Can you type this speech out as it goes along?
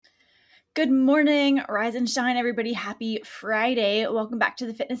Good morning, rise and shine, everybody. Happy Friday. Welcome back to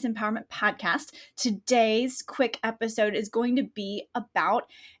the Fitness Empowerment Podcast. Today's quick episode is going to be about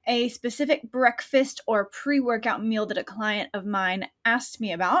a specific breakfast or pre-workout meal that a client of mine asked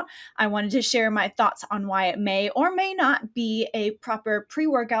me about. I wanted to share my thoughts on why it may or may not be a proper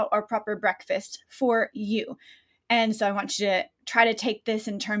pre-workout or proper breakfast for you. And so I want you to try to take this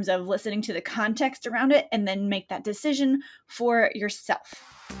in terms of listening to the context around it and then make that decision for yourself.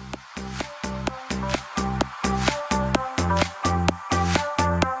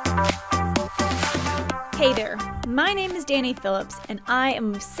 Hey there, my name is Danny Phillips, and I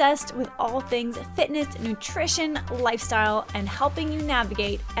am obsessed with all things fitness, nutrition, lifestyle, and helping you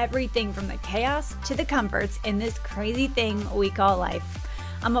navigate everything from the chaos to the comforts in this crazy thing we call life.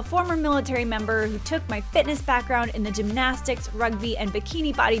 I'm a former military member who took my fitness background in the gymnastics, rugby, and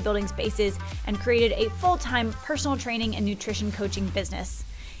bikini bodybuilding spaces and created a full-time personal training and nutrition coaching business.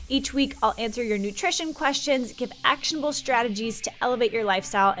 Each week, I'll answer your nutrition questions, give actionable strategies to elevate your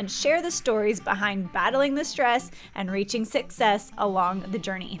lifestyle, and share the stories behind battling the stress and reaching success along the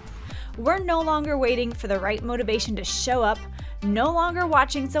journey. We're no longer waiting for the right motivation to show up, no longer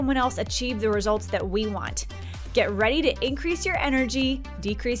watching someone else achieve the results that we want. Get ready to increase your energy,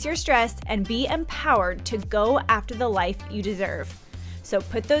 decrease your stress, and be empowered to go after the life you deserve. So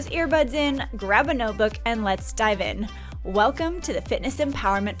put those earbuds in, grab a notebook, and let's dive in. Welcome to the Fitness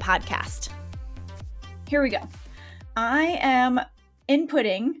Empowerment Podcast. Here we go. I am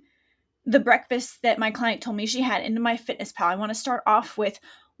inputting the breakfast that my client told me she had into my FitnessPal. I want to start off with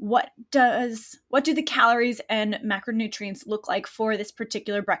what do the calories and macronutrients look like for this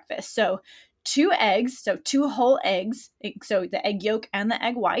particular breakfast? So 2 eggs, so 2 whole eggs, so the egg yolk and the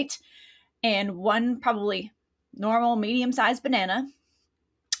egg white, and 1 probably normal medium-sized banana,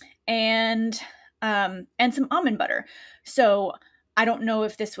 and some almond butter. So I don't know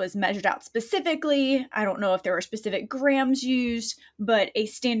if this was measured out specifically. I don't know if there were specific grams used, but a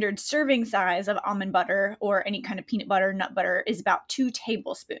standard serving size of almond butter or any kind of peanut butter, nut butter is about 2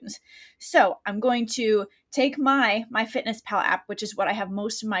 tablespoons. So I'm going to take my FitnessPal app, which is what I have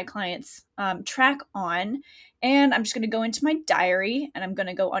most of my clients track on, and I'm just going to go into my diary and I'm going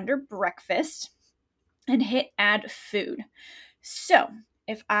to go under breakfast and hit add food. So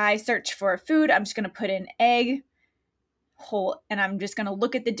if I search for food, I'm just going to put in egg, whole, and I'm just going to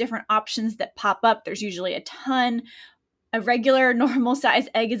look at the different options that pop up. There's usually a ton. A regular normal size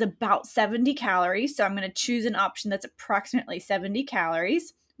egg is about 70 calories. So I'm going to choose an option that's approximately 70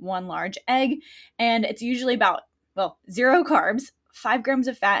 calories, 1 large egg, and it's usually about, 0 carbs, 5 grams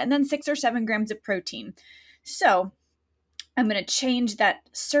of fat, and then 6 or 7 grams of protein. So I'm going to change that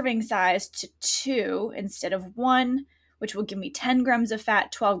serving size to 2 instead of 1, which will give me 10 grams of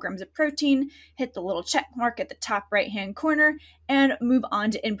fat, 12 grams of protein, hit the little check mark at the top right-hand corner, and move on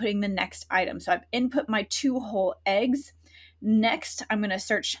to inputting the next item. So I've input my 2 whole eggs. Next, I'm going to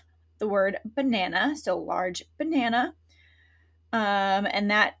search the word banana, so large banana. And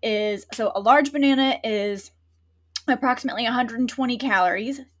that is, so a large banana is approximately 120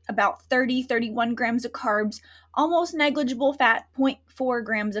 calories, about 31 grams of carbs, almost negligible fat, 0.4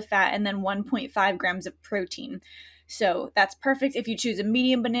 grams of fat, and then 1.5 grams of protein. So that's perfect. If you choose a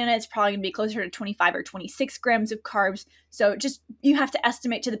medium banana, it's probably going to be closer to 25 or 26 grams of carbs. So just, you have to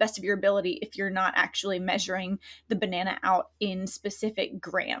estimate to the best of your ability if you're not actually measuring the banana out in specific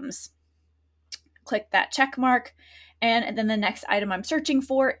grams. Click that check mark. And then the next item I'm searching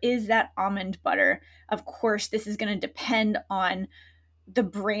for is that almond butter. Of course, this is going to depend on the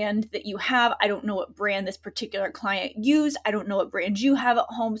brand that you have. I don't know what brand this particular client used. I don't know what brand you have at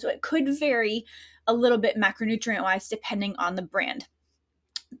home. So it could vary a little bit macronutrient-wise depending on the brand.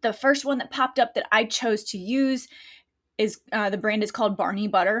 The first one that popped up that I chose to use is the brand is called Barney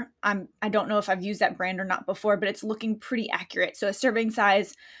Butter. I don't know if I've used that brand or not before, but it's looking pretty accurate. So a serving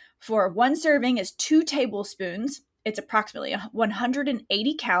size for 1 serving is 2 tablespoons. It's approximately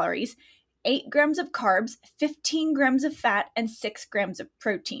 180 calories, 8 grams of carbs, 15 grams of fat, and 6 grams of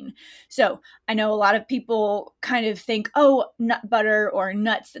protein. So I know a lot of people kind of think, oh, nut butter or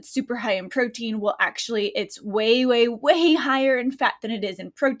nuts that's super high in protein. Well, actually, it's way, way, way higher in fat than it is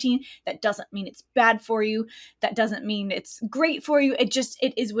in protein. That doesn't mean it's bad for you. That doesn't mean it's great for you. It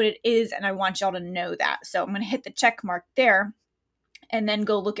is what it is, and I want y'all to know that. So I'm going to hit the check mark there and then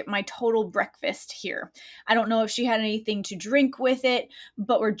go look at my total breakfast here. I don't know if she had anything to drink with it,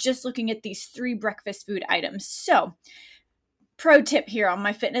 but we're just looking at these 3 breakfast food items. So, pro tip here on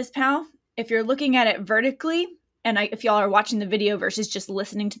my FitnessPal, if you're looking at it vertically, and if y'all are watching the video versus just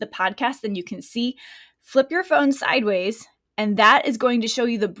listening to the podcast, then you can see, flip your phone sideways, and that is going to show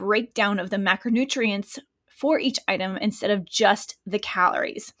you the breakdown of the macronutrients for each item instead of just the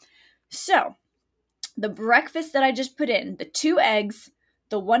calories. So the breakfast that I just put in, the 2 eggs,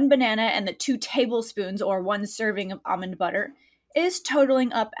 the 1 banana, and the 2 tablespoons or 1 serving of almond butter is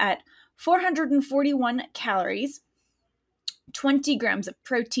totaling up at 441 calories, 20 grams of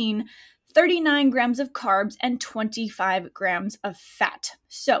protein, 39 grams of carbs, and 25 grams of fat.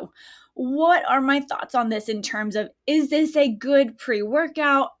 So, what are my thoughts on this in terms of, is this a good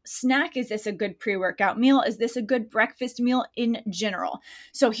pre-workout snack? Is this a good pre-workout meal? Is this a good breakfast meal in general?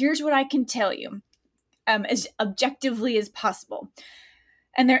 So here's what I can tell you as objectively as possible.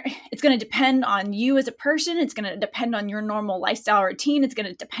 And it's going to depend on you as a person. It's going to depend on your normal lifestyle routine. It's going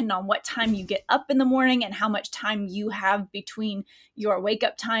to depend on what time you get up in the morning and how much time you have between your wake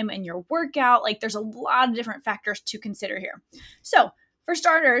up time and your workout. Like, there's a lot of different factors to consider here. So for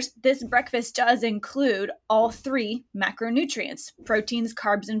starters, this breakfast does include all 3 macronutrients: proteins,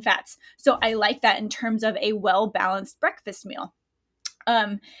 carbs, and fats. So I like that in terms of a well-balanced breakfast meal.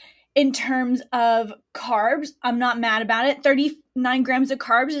 In terms of carbs, I'm not mad about it. 39 grams of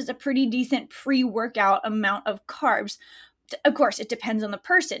carbs is a pretty decent pre-workout amount of carbs. Of course, it depends on the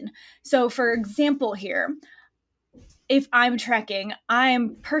person. So for example here, if I'm trekking, I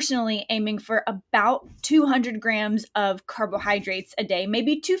am personally aiming for about 200 grams of carbohydrates a day,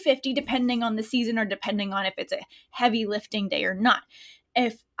 maybe 250 depending on the season or depending on if it's a heavy lifting day or not.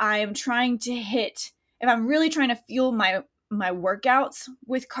 If I'm really trying to fuel my workouts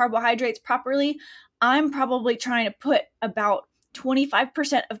with carbohydrates properly, I'm probably trying to put about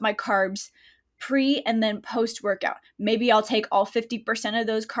 25% of my carbs pre and then post workout. Maybe I'll take all 50% of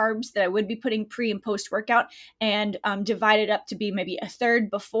those carbs that I would be putting pre and post workout and divide it up to be maybe a third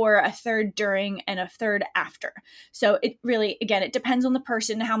before, a third during, and a third after. So it really, again, it depends on the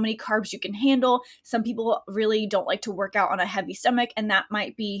person, how many carbs you can handle. Some people really don't like to work out on a heavy stomach, and that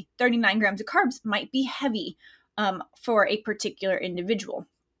might be 39 grams of carbs might be heavy for a particular individual.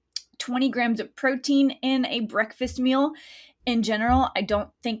 20 grams of protein in a breakfast meal in general, I don't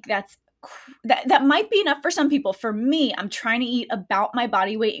think that might be enough for some people. For me, I'm trying to eat about my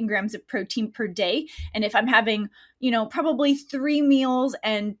body weight in grams of protein per day. And if I'm having, probably 3 meals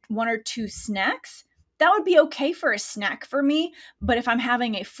and 1 or 2 snacks, that would be okay for a snack for me. But if I'm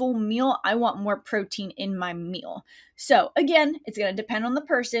having a full meal, I want more protein in my meal. So again, it's going to depend on the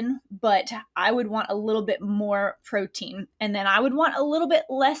person, but I would want a little bit more protein. And then I would want a little bit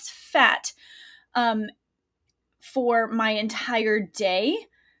less fat for my entire day.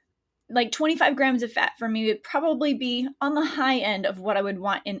 Like 25 grams of fat for me would probably be on the high end of what I would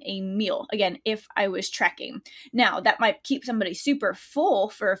want in a meal. Again, if I was tracking. Now, that might keep somebody super full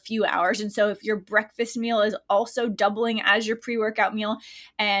for a few hours. And so if your breakfast meal is also doubling as your pre-workout meal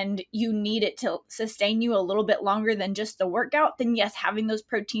and you need it to sustain you a little bit longer than just the workout, then yes, having those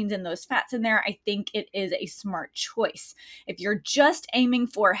proteins and those fats in there, I think it is a smart choice. If you're just aiming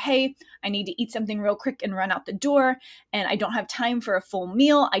for, hey, I need to eat something real quick and run out the door, and I don't have time for a full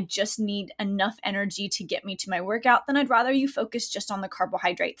meal, I just need enough energy to get me to my workout, then I'd rather you focus just on the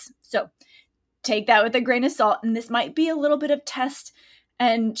carbohydrates. So take that with a grain of salt. And this might be a little bit of test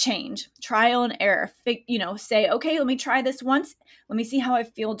and change, trial and error. Say, okay, let me try this once. Let me see how I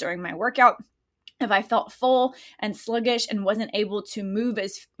feel during my workout. If I felt full and sluggish and wasn't able to move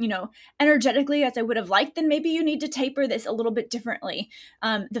as, energetically as I would have liked, then maybe you need to taper this a little bit differently.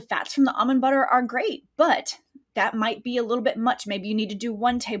 The fats from the almond butter are great, but that might be a little bit much. Maybe you need to do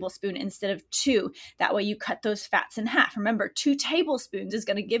 1 tablespoon instead of 2. That way you cut those fats in half. Remember, 2 tablespoons is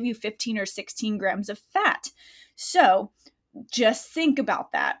going to give you 15 or 16 grams of fat. So just think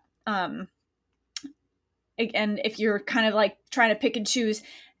about that. And if you're kind of like trying to pick and choose,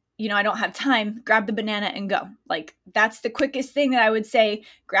 I don't have time, grab the banana and go. Like, that's the quickest thing that I would say.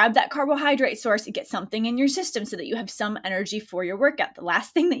 Grab that carbohydrate source and get something in your system so that you have some energy for your workout. The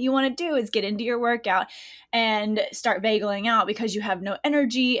last thing that you want to do is get into your workout and start vageling out because you have no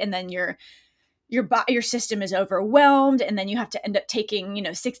energy, and then your system is overwhelmed, and then you have to end up taking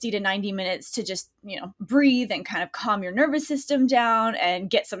 60 to 90 minutes to just breathe and kind of calm your nervous system down and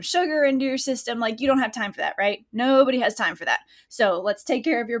get some sugar into your system. Like, you don't have time for that, right? Nobody has time for that. So let's take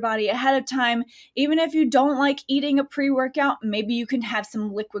care of your body ahead of time. Even if you don't like eating a pre-workout, maybe you can have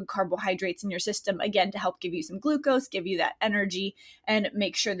some liquid carbohydrates in your system, again, to help give you some glucose, give you that energy, and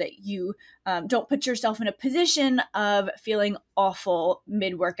make sure that you don't put yourself in a position of feeling awful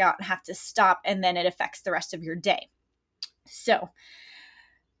mid-workout and have to stop, and then it affects the rest of your day. So,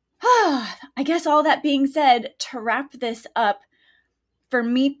 I guess all that being said, to wrap this up, for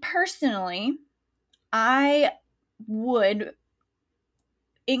me personally, I would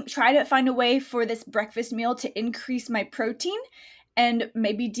try to find a way for this breakfast meal to increase my protein and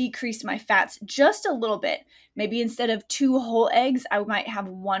maybe decrease my fats just a little bit. Maybe instead of 2 whole eggs, I might have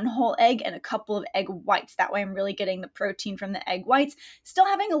 1 whole egg and a couple of egg whites. That way I'm really getting the protein from the egg whites, still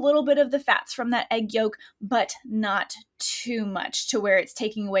having a little bit of the fats from that egg yolk, but not too much to where it's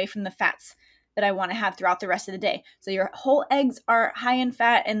taking away from the fats that I want to have throughout the rest of the day. So your whole eggs are high in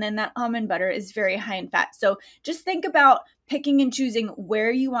fat, and then that almond butter is very high in fat. So just think about picking and choosing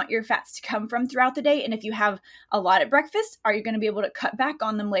where you want your fats to come from throughout the day. And if you have a lot at breakfast, are you going to be able to cut back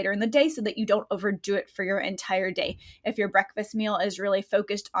on them later in the day so that you don't overdo it for your entire day? If your breakfast meal is really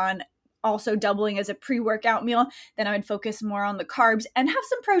focused on also doubling as a pre-workout meal, then I would focus more on the carbs and have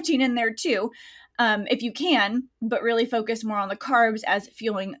some protein in there too, if you can, but really focus more on the carbs as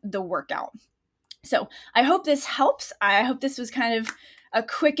fueling the workout. So I hope this helps. I hope this was kind of a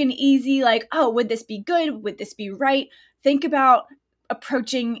quick and easy, like, oh, would this be good? Would this be right? Think about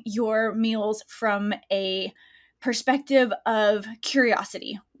approaching your meals from a perspective of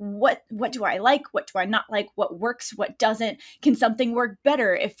curiosity. What do I like? What do I not like? What works? What doesn't? Can something work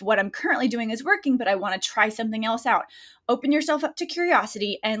better if what I'm currently doing is working, but I want to try something else out? Open yourself up to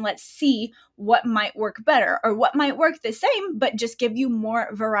curiosity and let's see what might work better or what might work the same, but just give you more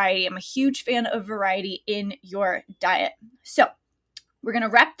variety. I'm a huge fan of variety in your diet. So we're going to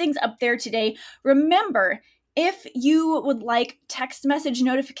wrap things up there today. Remember, if you would like text message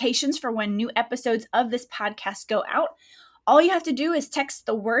notifications for when new episodes of this podcast go out, all you have to do is text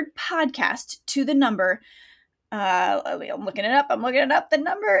the word podcast to the number. I'm looking it up. The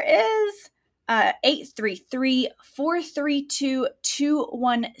number is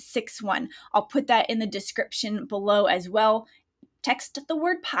 833-432-2161. I'll put that in the description below as well. Text the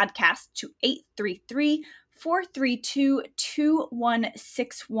word podcast to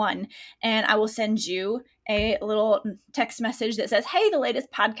 833-432-2161, and I will send you a little text message that says, hey, the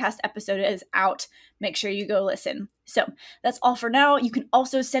latest podcast episode is out. Make sure you go listen. So that's all for now. You can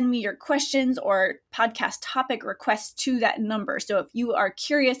also send me your questions or podcast topic requests to that number. So if you are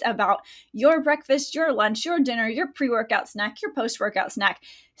curious about your breakfast, your lunch, your dinner, your pre-workout snack, your post-workout snack,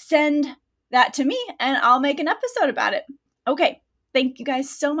 send that to me and I'll make an episode about it. Okay. Thank you guys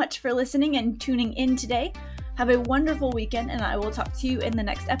so much for listening and tuning in today. Have a wonderful weekend, and I will talk to you in the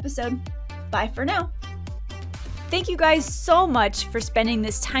next episode. Bye for now. Thank you guys so much for spending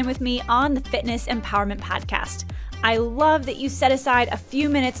this time with me on the Fitness Empowerment Podcast. I love that you set aside a few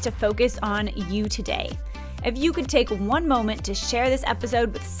minutes to focus on you today. If you could take one moment to share this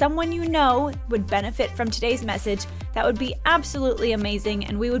episode with someone you know would benefit from today's message, that would be absolutely amazing,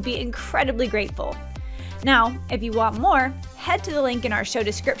 and we would be incredibly grateful. Now, if you want more, head to the link in our show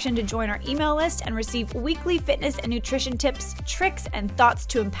description to join our email list and receive weekly fitness and nutrition tips, tricks, and thoughts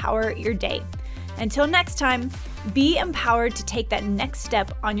to empower your day. Until next time, be empowered to take that next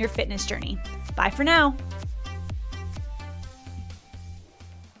step on your fitness journey. Bye for now.